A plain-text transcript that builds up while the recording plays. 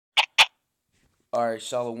All right,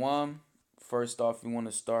 Shalom. First off, we want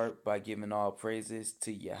to start by giving all praises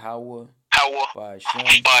to Yahweh, Hawa, by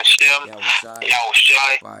Hashem, Bashem, Yahweh Shai,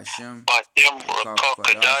 Yahushai, by Hashem, Bashem, Rakakfadash.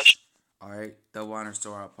 Rakakadash. All right, double honors to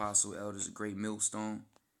our apostle, elders, a great millstone.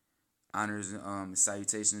 Honors and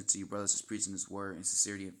salutations to you brothers that's preaching this word in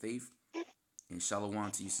sincerity and faith. And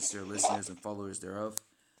Shalom to you sincere listeners and followers thereof.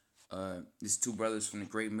 These two brothers from the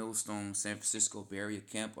great millstone, San Francisco Bay Area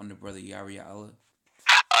camp under brother Yari Allah.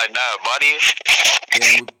 Nah, buddy.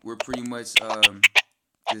 Yeah, we're pretty much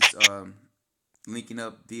just linking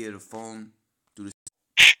up via the phone through the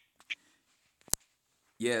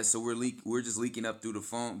yeah. So we're just leaking up through the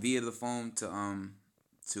phone via the phone to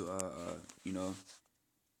you know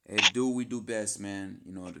and do what we do best, man.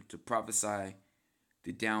 You know to prophesy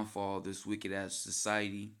the downfall of this wicked ass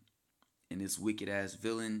society and this wicked ass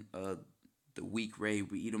villain, the weak ray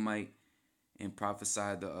we Edomite, and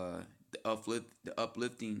prophesy the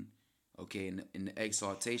uplifting, okay, and the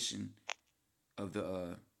exaltation of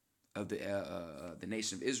the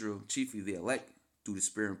nation of Israel, chiefly the elect, through the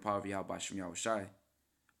spirit and power of Yahweh Shem Yahweh Shai.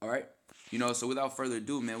 All right, so without further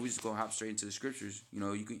ado, man, we just gonna hop straight into the scriptures.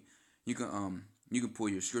 You can pull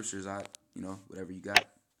your scriptures out. Whatever you got,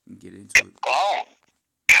 and get into it. Oh,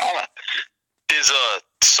 come on. Is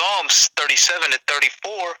Psalms 37 and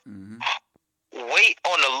 34. Mm-hmm. Wait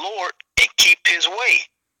on the Lord and keep His way.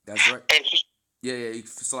 That's right. And He, Yeah.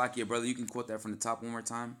 Salakia, brother, you can quote that from the top one more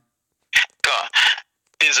time. God,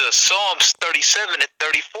 is Psalms 37 and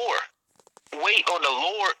 34. Wait on the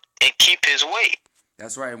Lord and keep His way.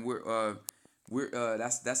 That's right. And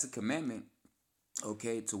that's a commandment.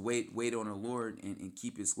 Okay, to wait on the Lord and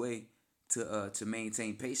keep His way, to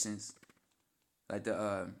maintain patience, like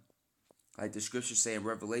the scriptures say in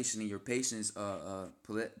Revelation, in your patience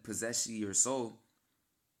possess ye your soul.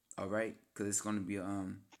 All right, because it's gonna be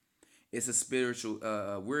it's a spiritual.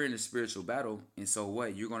 We're in a spiritual battle, and so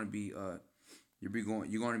what you're gonna be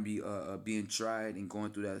you're gonna be being tried and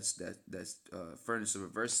going through that furnace of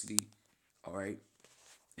adversity. All right,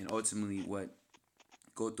 and ultimately what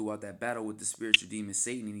go throughout that battle with the spiritual demon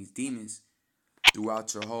Satan and these demons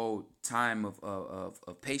throughout your whole time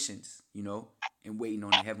of patience, and waiting on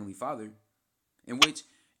the Heavenly Father, in which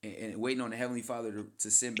and waiting on the Heavenly Father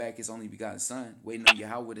to send back His only begotten Son, waiting on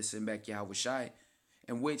Yahweh to send back Yahweh Shai,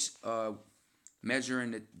 in which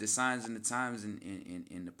measuring the signs and the times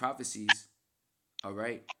and the prophecies. All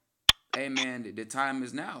right, hey man, the time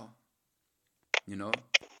is now, you know,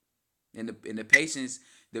 and the patience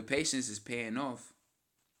is paying off.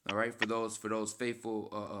 All right, for those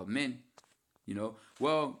faithful men.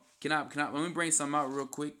 Well, can I let me bring something out real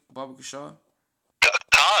quick, Baba Kashaw?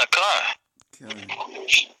 Con. Okay.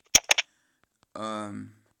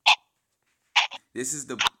 Um, this is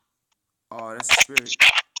the that's the spirit.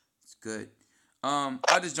 It's good. I'll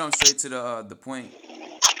just jump straight to the point.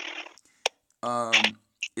 Um,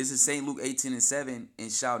 this is Saint Luke 18:7,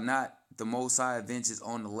 and shall not the Most High avenge His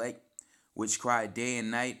own elect, which cry day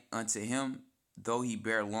and night unto Him, though He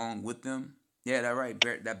bear long with them. Yeah, that right.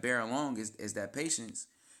 That bearing long is that patience,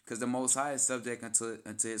 because the Most High is subject unto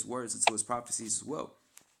His words, unto His prophecies as well.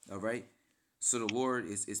 All right. So the Lord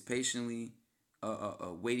is patiently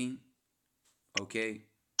waiting. Okay.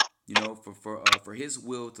 For His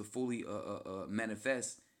will to fully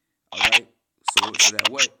manifest. All right. So that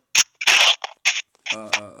what uh,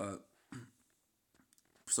 uh, uh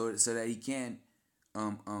so that He can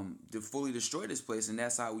to fully destroy this place, and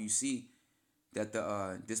that's how you see that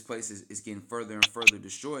this place is getting further and further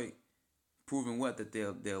destroyed, proving what that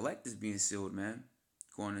the elect is being sealed, man.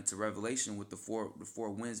 Going into Revelation with the four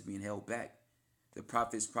winds being held back, the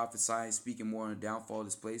prophets prophesying, speaking more on the downfall of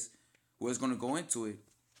this place. We're going to go into it.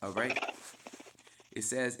 All right. It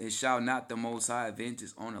says, "And shall not the Most High avenge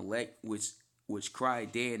His own elect, which cry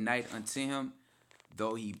day and night unto Him,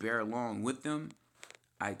 though He bear long with them?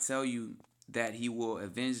 I tell you that He will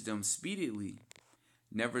avenge them speedily.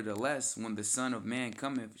 Nevertheless, when the Son of Man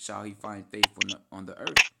cometh, shall He find faith on the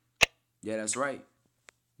earth?" Yeah, that's right.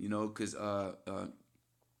 Because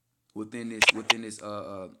within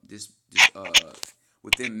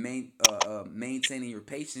maintaining your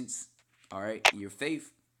patience, all right, your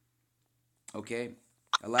faith. Okay,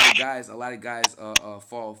 a lot of guys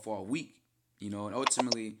fall weak, and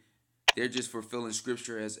ultimately they're just fulfilling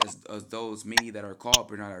scripture as those many that are called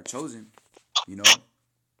but not are chosen. You know,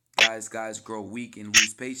 guys grow weak and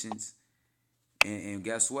lose patience, and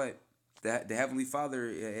guess what? The Heavenly Father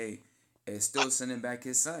is still sending back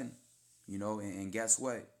His Son. And guess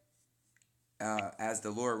what? As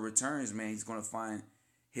the Lord returns, man, He's gonna find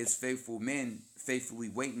His faithful men faithfully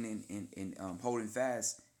waiting and holding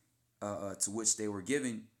fast to which they were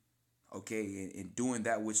given. okay, and doing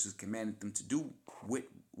that which is commanded them to do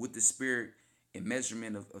with the spirit and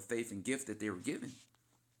measurement of faith and gift that they were given.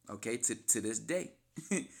 Okay, to this day.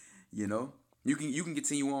 you know, you can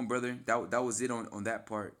continue on, brother. That was it on that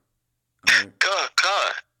part. All right. God.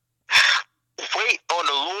 Wait on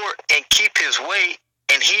the Lord and keep his way,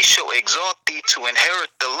 and he shall exalt thee to inherit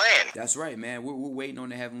the land. That's right, man. We're waiting on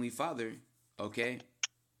the Heavenly Father. Okay.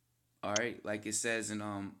 All right. Like it says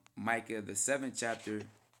in Micah the 7th chapter.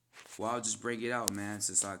 Well, I'll just bring it out, man,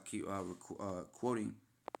 since I keep quoting.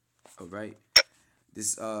 All right.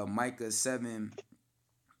 This Micah 7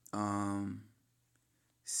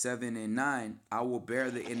 7 and 9, I will bear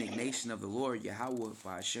the indignation of the Lord Yahweh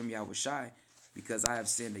by Hashem Yahushai, because I have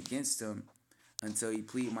sinned against him, until he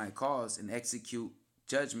plead my cause and execute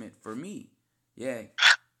judgment for me. Yeah.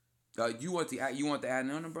 You want to add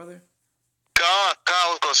on them, brother? God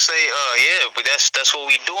was gonna say, yeah, but that's what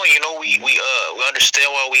we doing. You know, we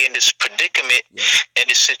understand why we in this predicament, in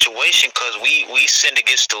this situation, because we sinned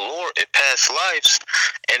against the Lord in past lives,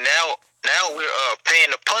 and now we're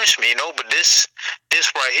paying the punishment. You know, but this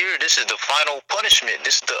right here, this is the final punishment.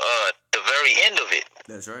 This is the very end of it.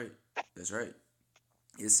 That's right. That's right.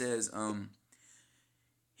 It says,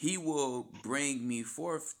 he will bring me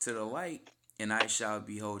forth to the light, and I shall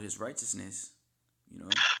behold his righteousness. You know.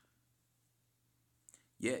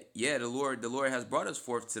 Yeah, the Lord has brought us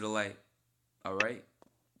forth to the light. All right,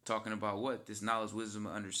 talking about what? This knowledge, wisdom,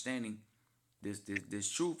 and understanding,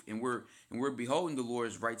 this truth, and we're beholding the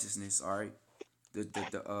Lord's righteousness. All right,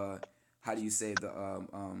 the how do you say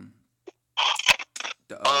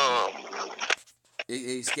it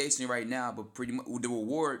escapes me right now, but pretty much the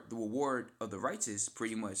reward of the righteous,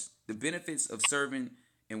 pretty much the benefits of serving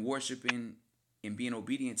and worshiping and being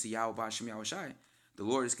obedient to Yahweh B'Shem Yahushai. The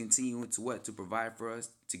Lord is continuing to what? To provide for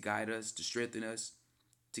us, to guide us, to strengthen us,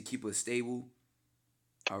 to keep us stable.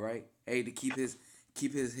 All right. Hey, to keep his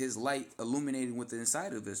light illuminating within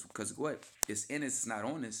inside of us, because what? It's in us, it's not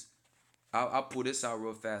on us. I'll pull this out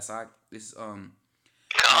real fast. This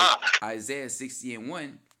Isaiah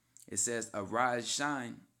 60:1. It says, "Arise,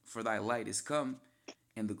 shine, for thy light is come,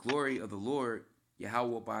 and the glory of the Lord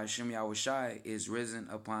Yahweh B'Shem Yahushai is risen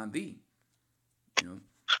upon thee." You know.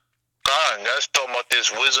 That's talking about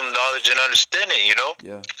this wisdom, knowledge, and understanding. You know.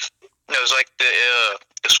 Yeah. It's like the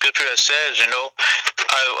scripture that says, you know,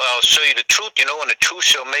 I'll show you the truth. You know, and the truth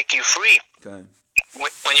shall make you free. Okay.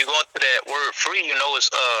 When you go into that word free, you know, it's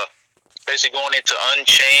basically going into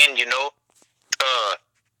unchained. You know,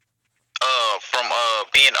 from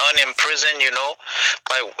being unimprisoned. You know,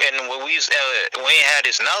 like and when we had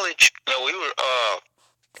this knowledge, you know, we were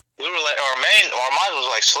like our mind was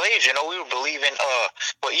like slaves. You know, we were believing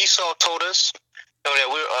what Esau told us. You know, that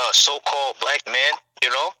we're so-called black men. You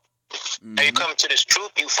know. Mm-hmm. And you come to this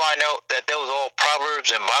truth, you find out that was all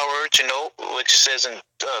proverbs and bywords, you know, which says in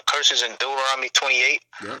curses in Deuteronomy 28.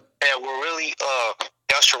 Yep. And we're really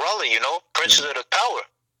Yasharala, you know, princes of the power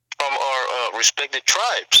from our respected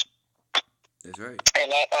tribes. That's right.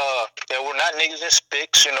 And that we're not niggas and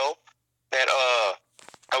spicks, you know, that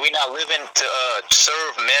we're not living to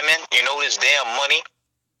serve mammon, you know, this damn money,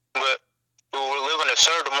 but we're living to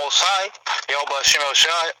serve the Most High, Yahweh B'Shem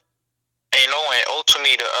Yahushai. And, you know, and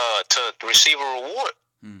ultimately to receive a reward.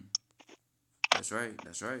 That's right.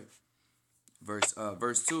 That's right. Verse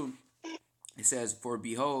 2, it says, "For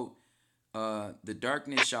behold, the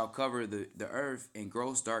darkness shall cover the earth, and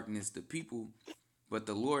gross darkness the people. But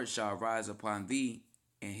the Lord shall rise upon thee,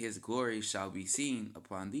 and his glory shall be seen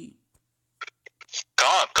upon thee."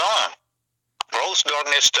 Gone. Gross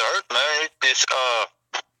darkness to earth, man. This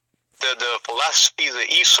the philosophies of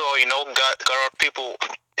Esau, you know, got our people.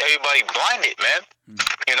 Everybody blinded, man.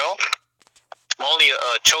 You know, only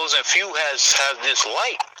a chosen few has this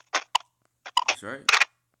light. That's right.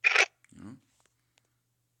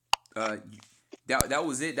 That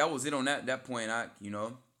was it. That was it on that point.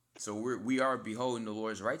 So we are beholding the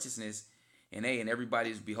Lord's righteousness, and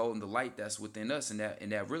everybody's beholding the light that's within us, and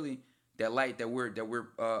that really that light that we're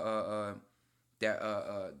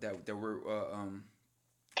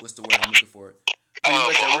what's the word I'm looking for?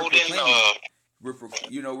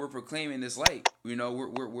 We're proclaiming this light. You know, we're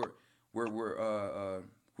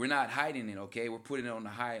not hiding it. Okay, we're putting it on a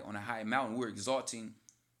high mountain. We're exalting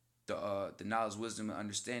the knowledge, wisdom, and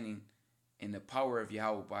understanding, and the power of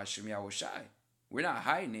Yahweh B'Shem Yahushai. We're not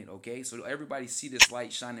hiding it. Okay, so everybody see this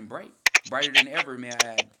light shining brighter than ever. May I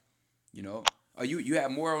add? You know, you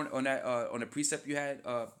had more on that on the precept you had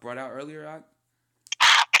brought out earlier, Ak?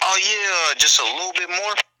 Oh yeah, just a little bit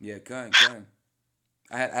more. Yeah, come.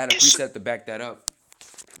 I had a precept to back that up.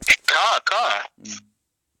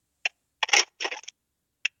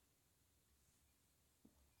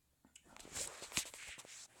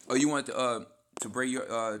 Oh, you want to break your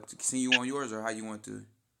to continue on yours, or how you want to?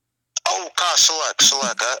 Oh, God, select.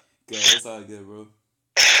 Okay, it's all good, bro.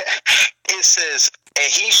 It says,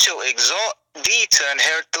 and he shall exalt thee to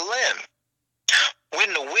inherit the land.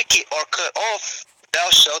 When the wicked are cut off, thou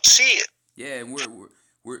shalt see it. Yeah, and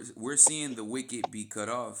we're seeing the wicked be cut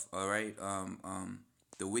off. All right.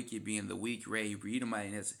 The wicked being the weak Ray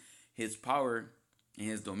Edomite, and his power and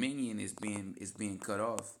his dominion is being cut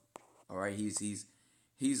off. All right. He's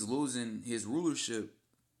losing his rulership.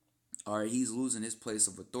 All right. He's losing his place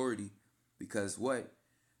of authority because what?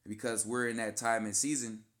 Because we're in that time and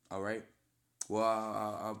season. All right. Well,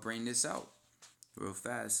 I'll bring this out real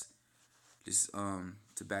fast, just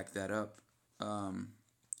to back that up. Um,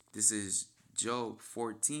 this is Job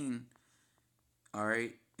 14. All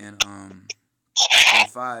right, and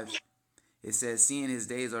 5. It says, "Seeing his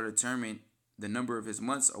days are determined, the number of his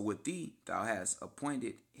months are with thee. Thou hast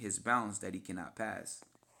appointed his bounds that he cannot pass."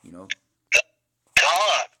 You know.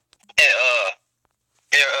 God,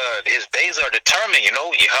 and his days are determined. You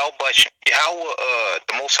know, Yahweh,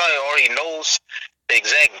 the Most High already knows the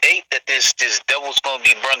exact date that this devil's gonna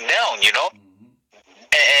be brought down. You know,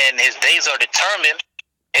 and his days are determined.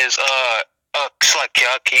 Is it's like,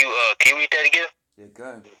 can you read that again? Yeah,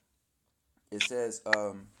 good. It says,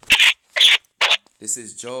 this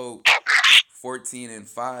is Job 14 and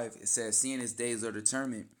 5. It says, "Seeing his days are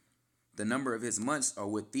determined, the number of his months are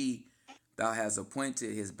with thee. Thou hast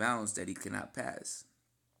appointed his bounds that he cannot pass."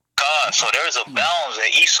 God, so there's a bounds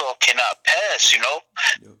that Esau cannot pass. You know,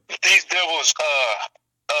 Yep. these devils,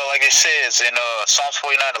 like it says in Psalms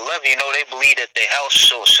 49:11, you know, they believe that their house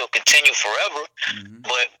shall continue forever. Mm-hmm.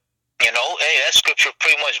 But you know, hey, that scripture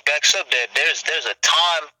pretty much backs up that there's a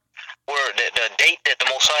time where the date that the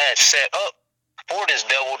Most High has set up for this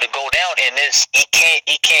devil to go down, and this he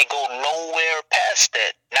can't go nowhere past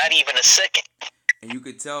that, not even a second. And you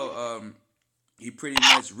could tell he pretty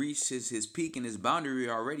much reached his peak and his boundary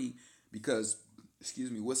already because, excuse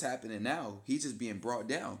me, what's happening now? He's just being brought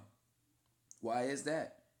down. Why is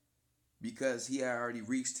that? Because he had already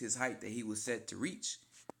reached his height that he was set to reach.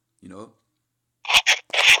 You know.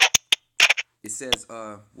 It says,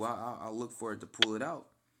 well, I'll look for it to pull it out.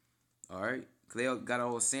 All right. They got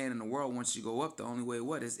all the saying in the world, once you go up, the only way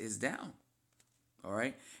is down. All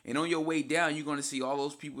right. And on your way down, you're going to see all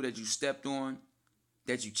those people that you stepped on,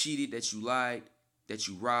 that you cheated, that you lied, that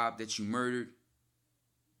you robbed, that you murdered,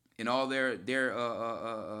 and all their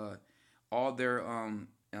all their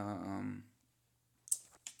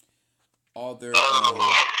all their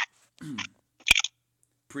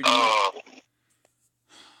pretty much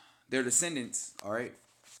their descendants. All right.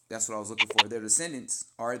 That's what I was looking for. Their descendants,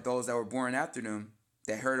 all right, those that were born after them,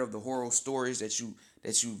 that heard of the horrible stories that you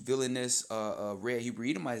villainous red Hebrew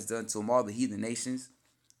Edomites done to them, all the heathen nations.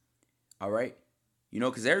 All right, you know,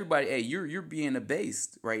 because everybody, hey, you're being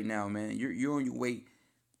abased right now, man. You're on your way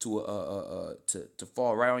to to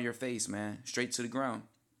fall right on your face, man, straight to the ground.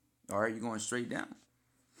 All right, you're going straight down.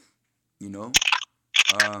 You know,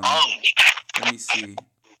 let me see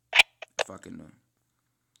if I can.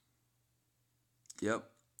 Yep.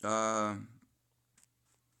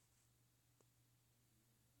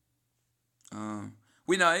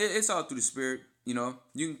 We know it's all through the spirit. You know,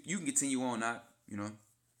 you can continue on that. You know.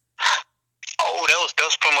 Oh, that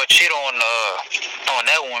was pretty much it on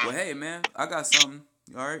that Well, one. hey man, I got something.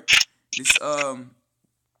 All right. This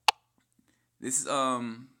this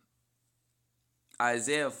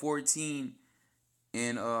Isaiah 14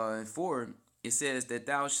 and 4. It says that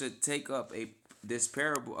thou should take up this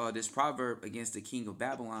parable, this proverb against the king of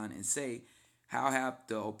Babylon, and say, "How hath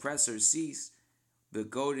the oppressor ceased? The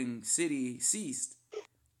golden city ceased.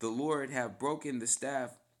 The Lord hath broken the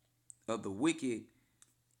staff of the wicked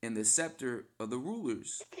and the scepter of the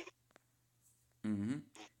rulers." Mm-hmm.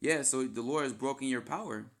 Yeah, so the Lord has broken your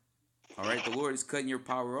power. All right, the Lord is cutting your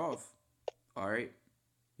power off. All right,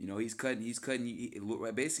 you know he's cutting you.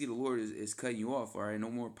 Basically, the Lord is cutting you off. All right, no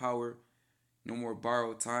more power, no more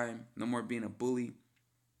borrowed time, no more being a bully.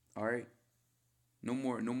 All right, no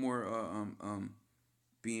more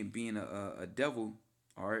being a devil.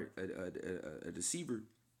 All right, a deceiver.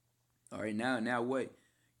 All right, now what?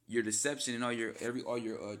 Your deception and all your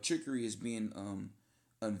trickery is being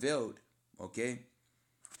unveiled. Okay.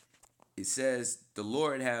 It says the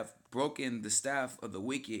Lord hath broken the staff of the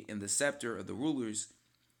wicked and the scepter of the rulers.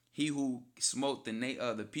 He who smote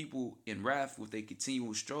the people in wrath with a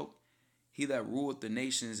continual stroke. He that ruleth the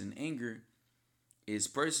nations in anger is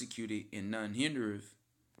persecuted and none hindereth.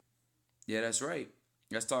 Yeah, that's right.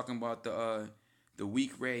 That's talking about the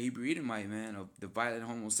weak red Hebrew Edomite, man, of the violent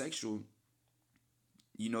homosexual.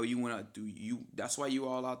 You know, you went out through you. That's why you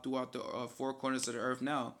all out throughout the four corners of the earth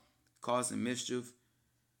now, causing mischief.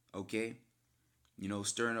 Okay, you know,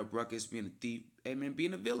 stirring up ruckus, being a thief. Hey man,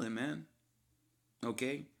 being a villain, man.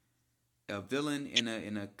 Okay, a villain in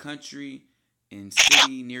a country and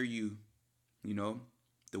city near you. You know,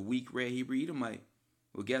 the weak red Hebrew Edomite.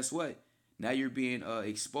 Well, guess what? Now you're being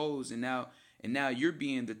exposed, and now you're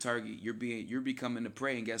being the target. You're becoming the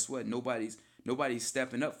prey, and guess what? Nobody's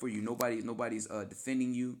stepping up for you. Nobody's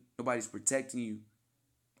defending you. Nobody's protecting you.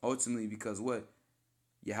 Ultimately, because what?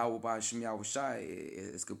 Yahweh Ba'Shem Yahweh Shai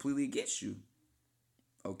is completely against you.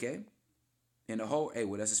 Okay, and the whole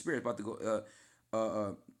well, that's the spirit about to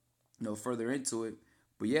go further into it.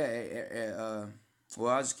 But yeah,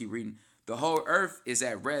 well, I'll just keep reading. The whole earth is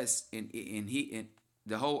at rest, and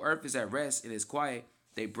the whole earth is at rest and is quiet.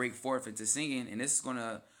 They break forth into singing, and this is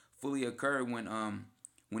gonna fully occur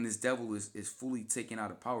when this devil is fully taken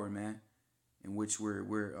out of power, man. In which we're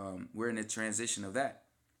in the transition of that,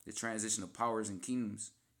 the transition of powers and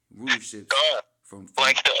kingdoms, rulerships God, from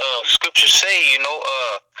like the scriptures say,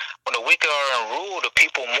 when the wicked are in rule, the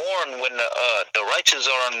people mourn. When the righteous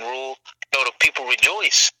are in rule, the people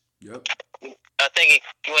rejoice. yep. I think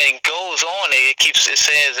when it goes on, it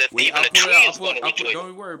says that Wait, even I'll the pull it tree out. is going to rejoice.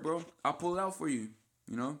 Don't worry, bro. I'll pull it out for you.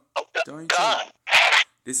 You know, Oh, don't even trip. God,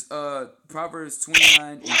 This Proverbs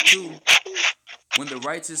 29:2. When the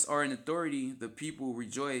righteous are in authority, the people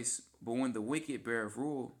rejoice. But when the wicked bear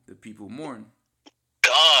rule, the people mourn.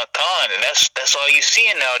 and that's all you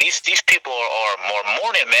seeing now. These people are more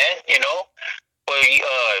mourning, man. Where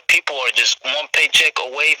people are just one paycheck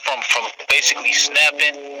away from basically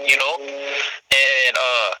snapping. And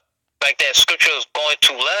like that scripture was going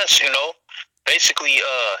to last. Basically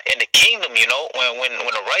in the kingdom, when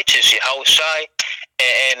the righteous Yahweh Shai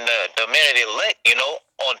and the men of the elect,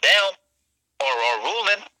 on down or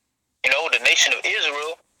ruling, the nation of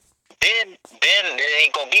Israel, then there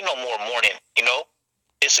ain't gonna be no more mourning.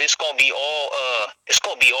 It's gonna be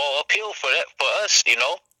all uphill for us.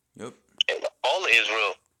 Yep, All of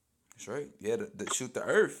Israel. that's right. Yeah, shoot the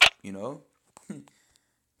earth.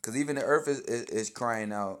 Because even the earth is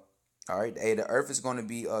crying out. All right, hey, the earth is going to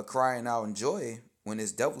be crying out in joy when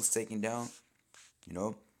this devil's taken down. You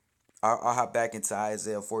know, I'll hop back into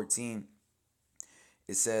Isaiah 14.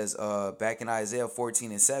 It says, back in Isaiah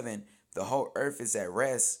 14:7, the whole earth is at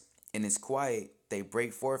rest and is quiet. They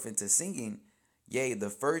break forth into singing. Yea, the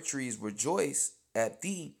fir trees rejoice at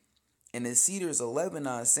thee, and the cedars of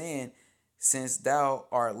Lebanon, saying, since thou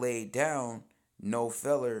art laid down, no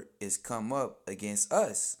feller is come up against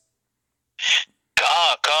us.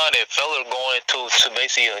 That fella going to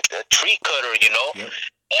basically a tree cutter. Yep.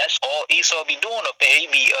 That's all Esau be doing up there. He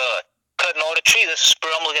be cutting all the trees. That's the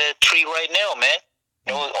spirit. I'm looking at a tree right now, man.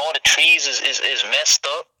 All the trees is messed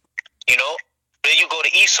up. Then you go to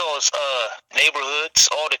Esau's neighborhoods.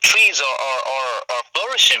 All the trees are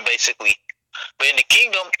flourishing basically. But in the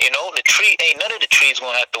kingdom, the tree ain't none of the trees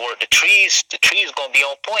gonna have to work. The trees gonna be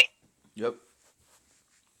on point. Yep.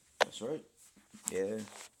 That's right. Yeah.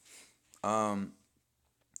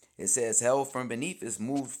 It says, hell from beneath is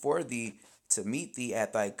moved for thee to meet thee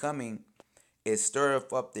at thy coming. It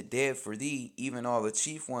stirreth up the dead for thee, even all the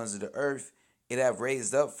chief ones of the earth. It have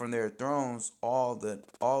raised up from their thrones all the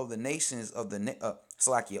nations of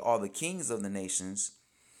all the kings of the nations.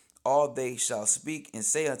 All they shall speak and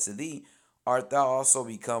say unto thee, art thou also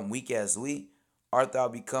become weak as we? Art thou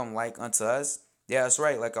become like unto us? Yeah, that's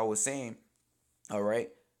right. Like I was saying, all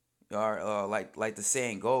right, like the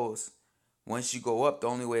saying goes, once you go up, the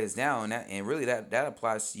only way is down. And really, that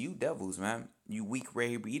applies to you devils, man. You weak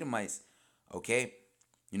red Edomites, okay.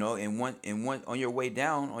 And one on your way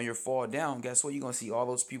down, on your fall down, guess what? You're gonna see all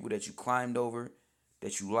those people that you climbed over,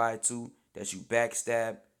 that you lied to, that you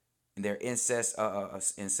backstabbed, and their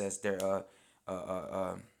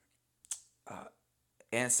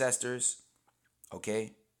ancestors,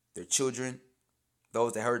 okay, their children,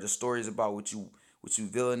 those that heard the stories about what you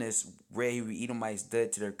villainous red Edomites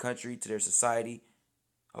did to their country, to their society,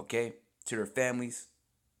 okay, to their families,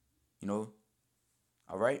 all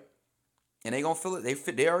right, and they gonna feel it.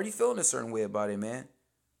 They already feeling a certain way about it, man.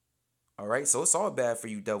 All right, so it's all bad for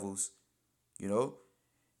you devils, you know,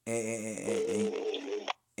 and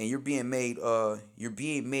you're being made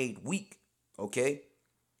weak, okay,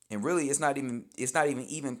 and really it's not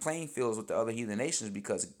even playing fields with the other heathen nations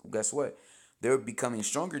because guess what, they're becoming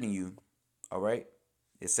stronger than you. All right,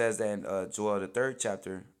 it says that in Joel the third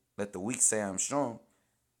chapter, let the weak say I'm strong,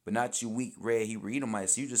 but not you weak red Hebrew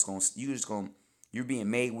Edomites. You're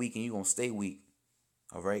being made weak and you're gonna stay weak.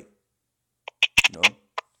 All right, you know.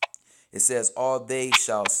 It says, all they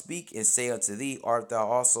shall speak and say unto thee, art thou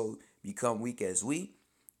also become weak as we?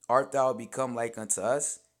 art thou become like unto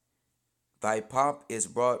us? Thy pomp is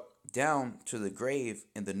brought down to the grave,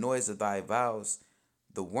 and the noise of thy vows.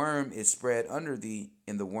 The worm is spread under thee,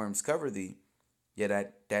 and the worms cover thee. Yeah,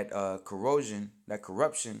 that corrosion, that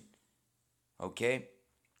corruption, okay,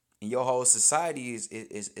 and your whole society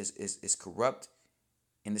is corrupt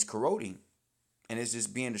and it's corroding, and it's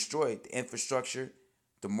just being destroyed. The infrastructure,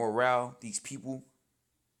 the morale, these people.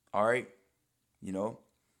 All right, you know,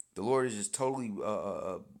 the Lord is just totally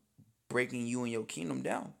breaking you and your kingdom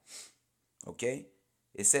down. Okay,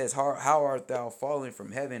 it says, how art thou fallen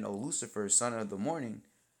from heaven, O Lucifer, son of the morning?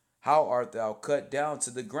 How art thou cut down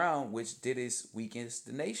to the ground, which didst weaken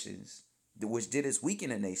the nations? Which didst weaken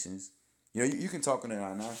the nations? You know, you can talk on it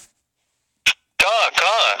right now. God.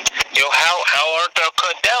 How art thou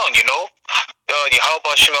cut down, how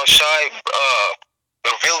about Shai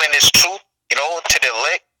revealing his truth, to the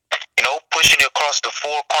elect, pushing it across the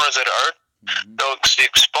four corners of the earth,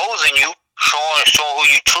 exposing you, showing who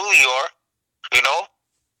you truly are,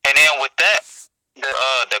 and then with that,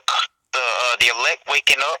 the elect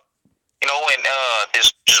waking up, and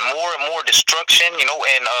there's more and more destruction,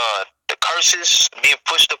 and the curses being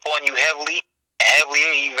pushed upon you heavily,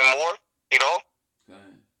 even more,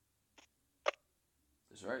 Okay.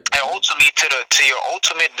 That's right. and ultimately to your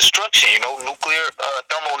ultimate destruction, nuclear,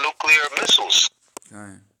 thermonuclear missiles.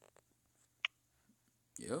 Okay.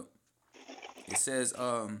 Yep. It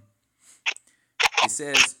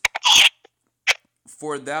says,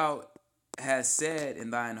 for thou hast said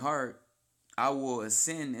in thine heart, I will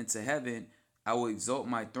ascend into heaven. I will exalt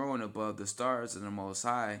my throne above the stars of the Most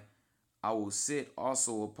High. I will sit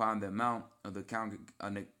also upon the mount of the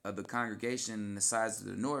congregation in the sides of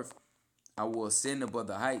the north. I will ascend above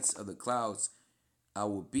the heights of the clouds. I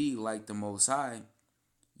will be like the Most High.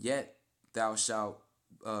 Yet thou shalt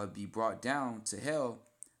be brought down to hell,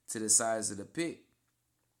 to the sides of the pit.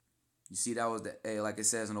 You see, that was like it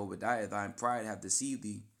says in Obadiah, thine pride hath deceived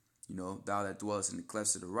thee, thou that dwellest in the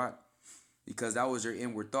clefts of the rock. Because that was your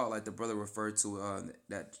inward thought, like the brother referred to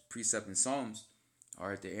that precept in Psalms. All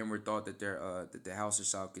right, the inward thought that that the house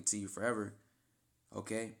shall continue forever.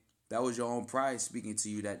 Okay, that was your own pride speaking to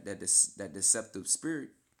you. That deceptive spirit.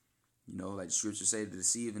 Like the scripture say, the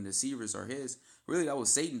deceiving deceivers are his. Really, that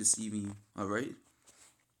was Satan deceiving you. All right,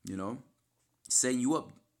 setting you up.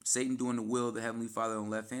 Satan doing the will of the Heavenly Father on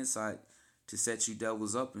the left hand side to set you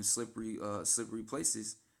devils up in slippery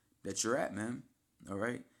places that you're at, man. All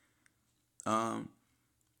right.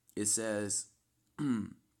 It says,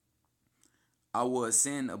 I will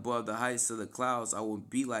ascend above the heights of the clouds. I will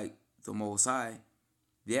be like the Most High.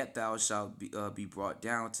 Yet thou shalt be brought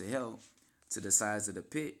down to hell, to the sides of the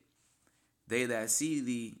pit. They that see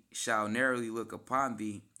thee shall narrowly look upon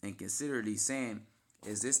thee and consider thee, saying,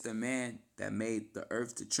 is this the man that made the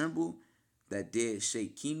earth to tremble, that did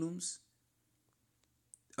shake kingdoms?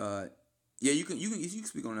 Yeah, you can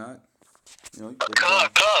speak on that. In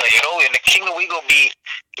the kingdom we gonna be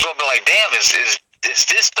like, damn, is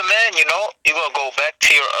this the man? You're gonna go back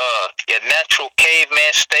to your natural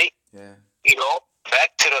caveman state. Yeah.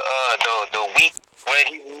 Back to the weak red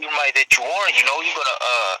Hebrew that you are. You're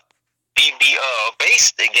gonna be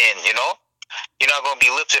based again. You're not gonna be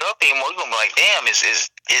lifted up anymore. You're gonna be like, damn, is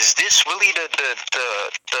this really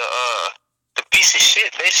the piece of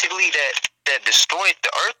shit basically that destroyed the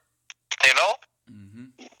earth? Mm-hmm.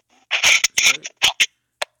 Right.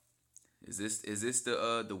 Is this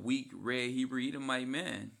the weak red Hebrew Edomite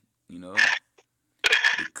man? The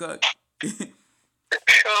cut.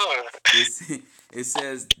 It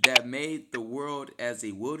says that made the world as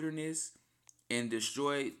a wilderness and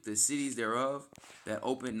destroyed the cities thereof, that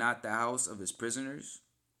opened not the house of his prisoners.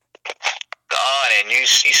 God, and you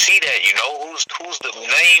see that, who's the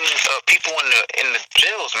main people in the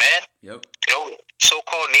jails, man. Yep.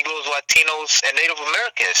 So-called Negroes, Latinos, and Native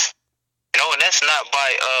Americans. And that's not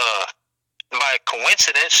by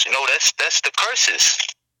coincidence. That's the curses.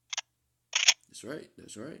 That's right.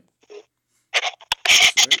 That's right.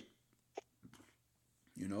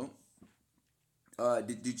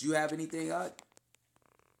 Did you have anything, Odd?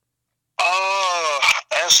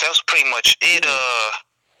 That's pretty much it.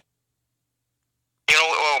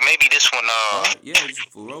 Well, maybe this one. Yeah, it's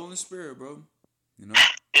for rolling spirit, bro.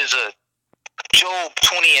 Is a Job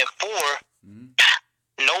 20:4.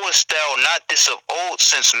 Mm-hmm. Knowest thou not this of old,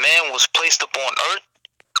 since man was placed upon earth,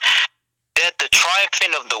 that the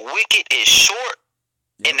triumphing of the wicked is short,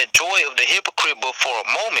 and the joy of the hypocrite but for a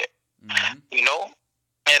moment. Mm-hmm.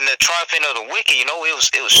 And the triumphing of the wicked,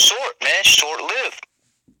 it was short, man, short lived.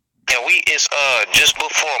 And it's just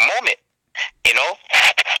but for a moment.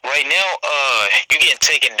 Right now, you're getting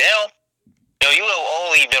taken down. You know, you have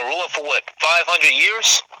only been ruling for what, 500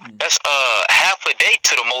 years? Mm. That's half a day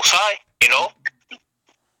to the Most High. You know, Yep.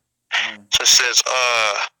 Con. so it says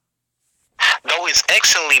though his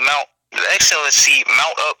excellency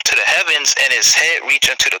mount up to the heavens, and his head reach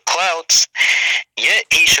unto the clouds, yet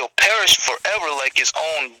he shall perish forever like his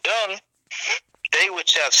own dung. They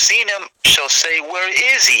which have seen him shall say, where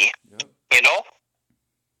is he? Yep. You know,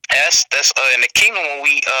 that's in the kingdom when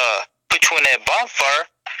we put you in that bonfire,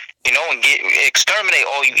 you know, and exterminate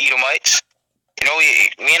all you Edomites. You know,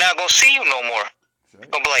 we're not gonna see you no more. That's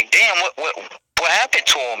right. Gonna be like, damn, what happened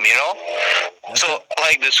to him? You know. That's So it.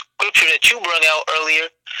 like the scripture that you brought out earlier,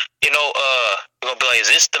 you know, you're gonna be like, is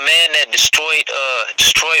this the man that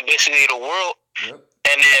destroyed basically the world? Yep.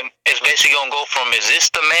 And then it's basically gonna go from, is this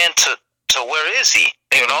the man to where is he?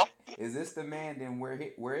 You know? Is this the man? Then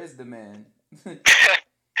where is the man? God.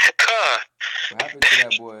 What happened to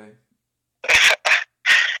that boy?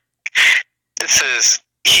 It says,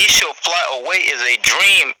 he shall fly away as a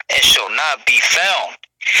dream and shall not be found.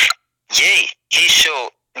 Yea, he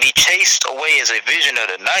shall be chased away as a vision of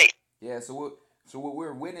the night. Yeah. So what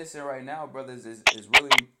we're witnessing right now, brothers, is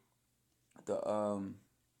really the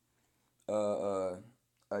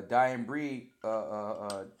a dying breed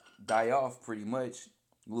die off pretty much,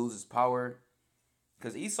 loses power.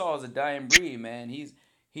 Because Esau is a dying breed, man. He's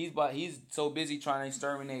so busy trying to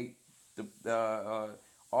exterminate the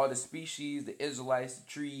all the species, the Israelites, the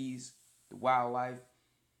trees, the wildlife.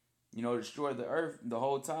 You know, destroy the earth the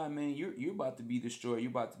whole time, man. You're about to be destroyed.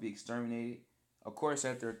 You're about to be exterminated. Of course,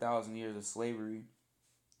 after 1,000 years of slavery,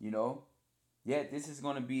 you know. Yet this is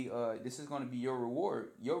gonna be your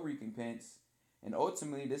reward, your recompense, and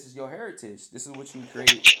ultimately this is your heritage. This is what you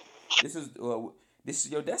created. This is this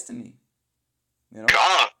is your destiny. You know.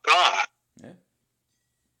 God. Yeah.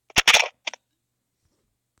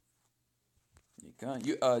 You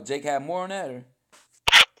can. Jake had more on that, or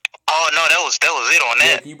Oh no, that was it on yeah?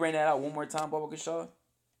 that. Can you bring that out one more time, Baba Kashaw?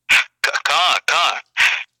 God.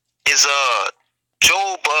 Is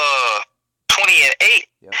Job 20:8.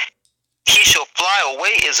 Yep. He shall fly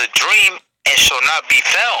away as a dream and shall not be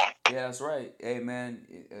found. Yeah, that's right. Hey, man,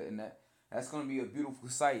 and that's gonna be a beautiful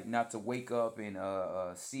sight, not to wake up and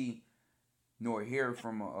see nor hear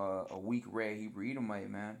from a weak red Hebrew Edomite,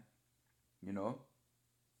 man. You know.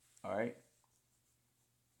 All right.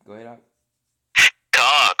 Go ahead out.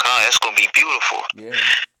 God, that's gonna be beautiful. Yeah.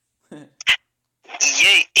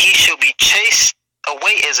 Yea, he shall be chased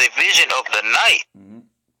away as a vision of the night. Mm-hmm.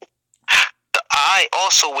 The eye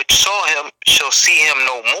also which saw him shall see him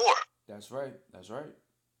no more. That's right. That's right.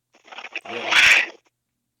 Yeah.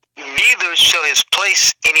 Neither shall his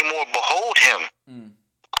place any more behold him.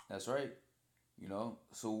 That's right. You know.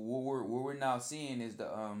 So what we're now seeing is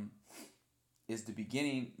the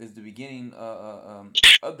beginning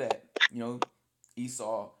of that. You know,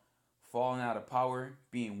 Esau falling out of power,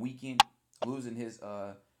 being weakened, losing his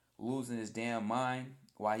damn mind,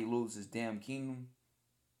 while he loses his damn kingdom.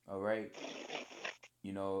 All right.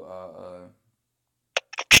 You know,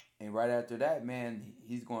 and right after that, man,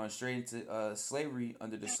 he's going straight into slavery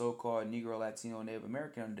under the so-called Negro, Latino, Native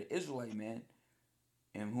American, under the Israelite man,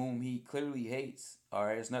 and whom he clearly hates. All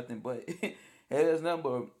right, it's nothing but there's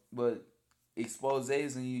nothing but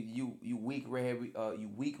exposes and you weak red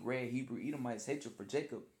Hebrew Edomites hatred for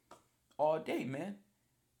Jacob all day, man.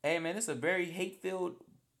 Hey, man, it's a very hate-filled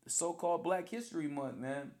so-called Black History Month,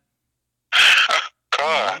 man. You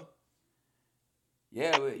God. know?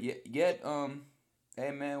 Yeah, but yet,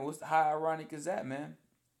 hey, man, how ironic is that, man?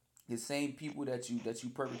 The same people that you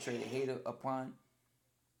perpetrated hate upon,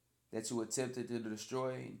 that you attempted to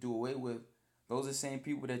destroy and do away with, those are the same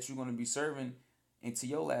people that you're gonna be serving into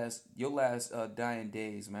your last dying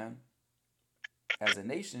days, man. As a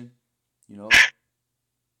nation, you know,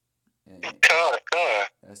 and God.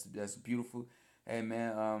 that's beautiful. Hey,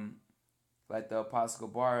 man, like the Apostle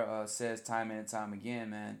Bar says time and time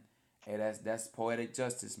again, man. Hey, that's poetic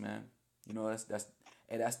justice, man. You know, that's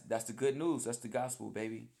the good news. That's the gospel,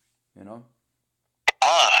 baby. You know.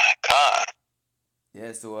 God.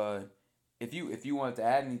 Yeah. So if you wanted to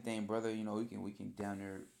add anything, brother, you know, we can down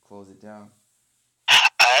there close it down.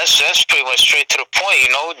 That's pretty much straight to the point, you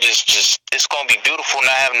know. Just it's gonna be beautiful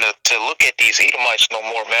not having to look at these Edomites no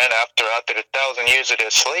more, man. After the 1,000 years of their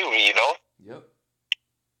slavery, you know. Yep.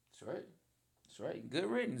 That's right. That's right. Good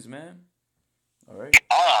riddance, man. All right.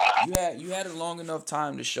 You had a long enough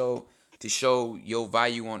time to show your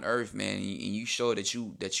value on earth, man, and you show that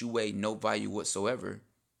you weigh no value whatsoever.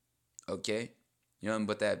 Okay. You know,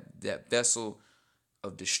 but that vessel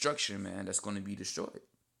of destruction, man, that's going to be destroyed,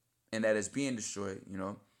 and that is being destroyed. You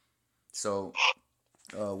know. So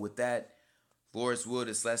with that, Lord's will,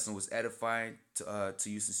 this lesson was edifying to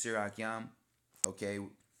you, sincere Akyam. Okay,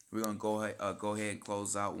 we're gonna go ahead and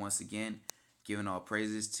close out once again, giving all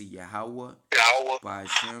praises to Yahweh, Yahweh, by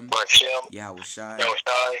Hashem, Bashem, Yahweh Shai,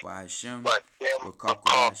 Yahushai, by Hashem, Bashem, Makar,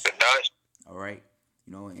 Wakakwadash. Kadash. All right,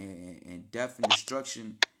 and death and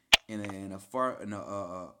destruction, and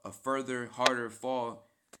a further harder fall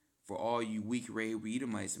for all you weak Rahab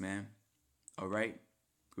Edomites, man. All right,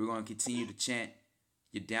 we're gonna continue to chant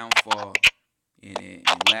your downfall and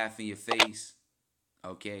laugh in your face.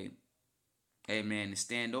 Okay, hey man, and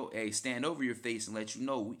stand over your face and let you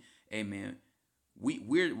know, hey man,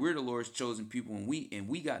 we're the Lord's chosen people, and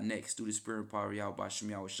we got next through the spirit and power of Yahweh Shem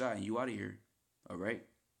Yahweh Shai, and you out of here. All right,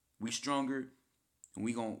 we stronger, and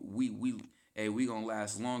we gonna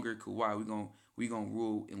last longer. Cause why? We gonna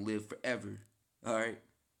rule and live forever. All right,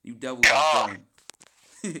 you devils is done.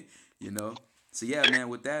 you know. So yeah, man.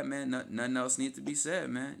 With that, man, nothing else needs to be said,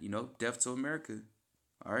 man. Death to America.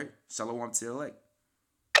 All right, shalom to the elect.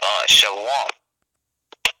 Shalom.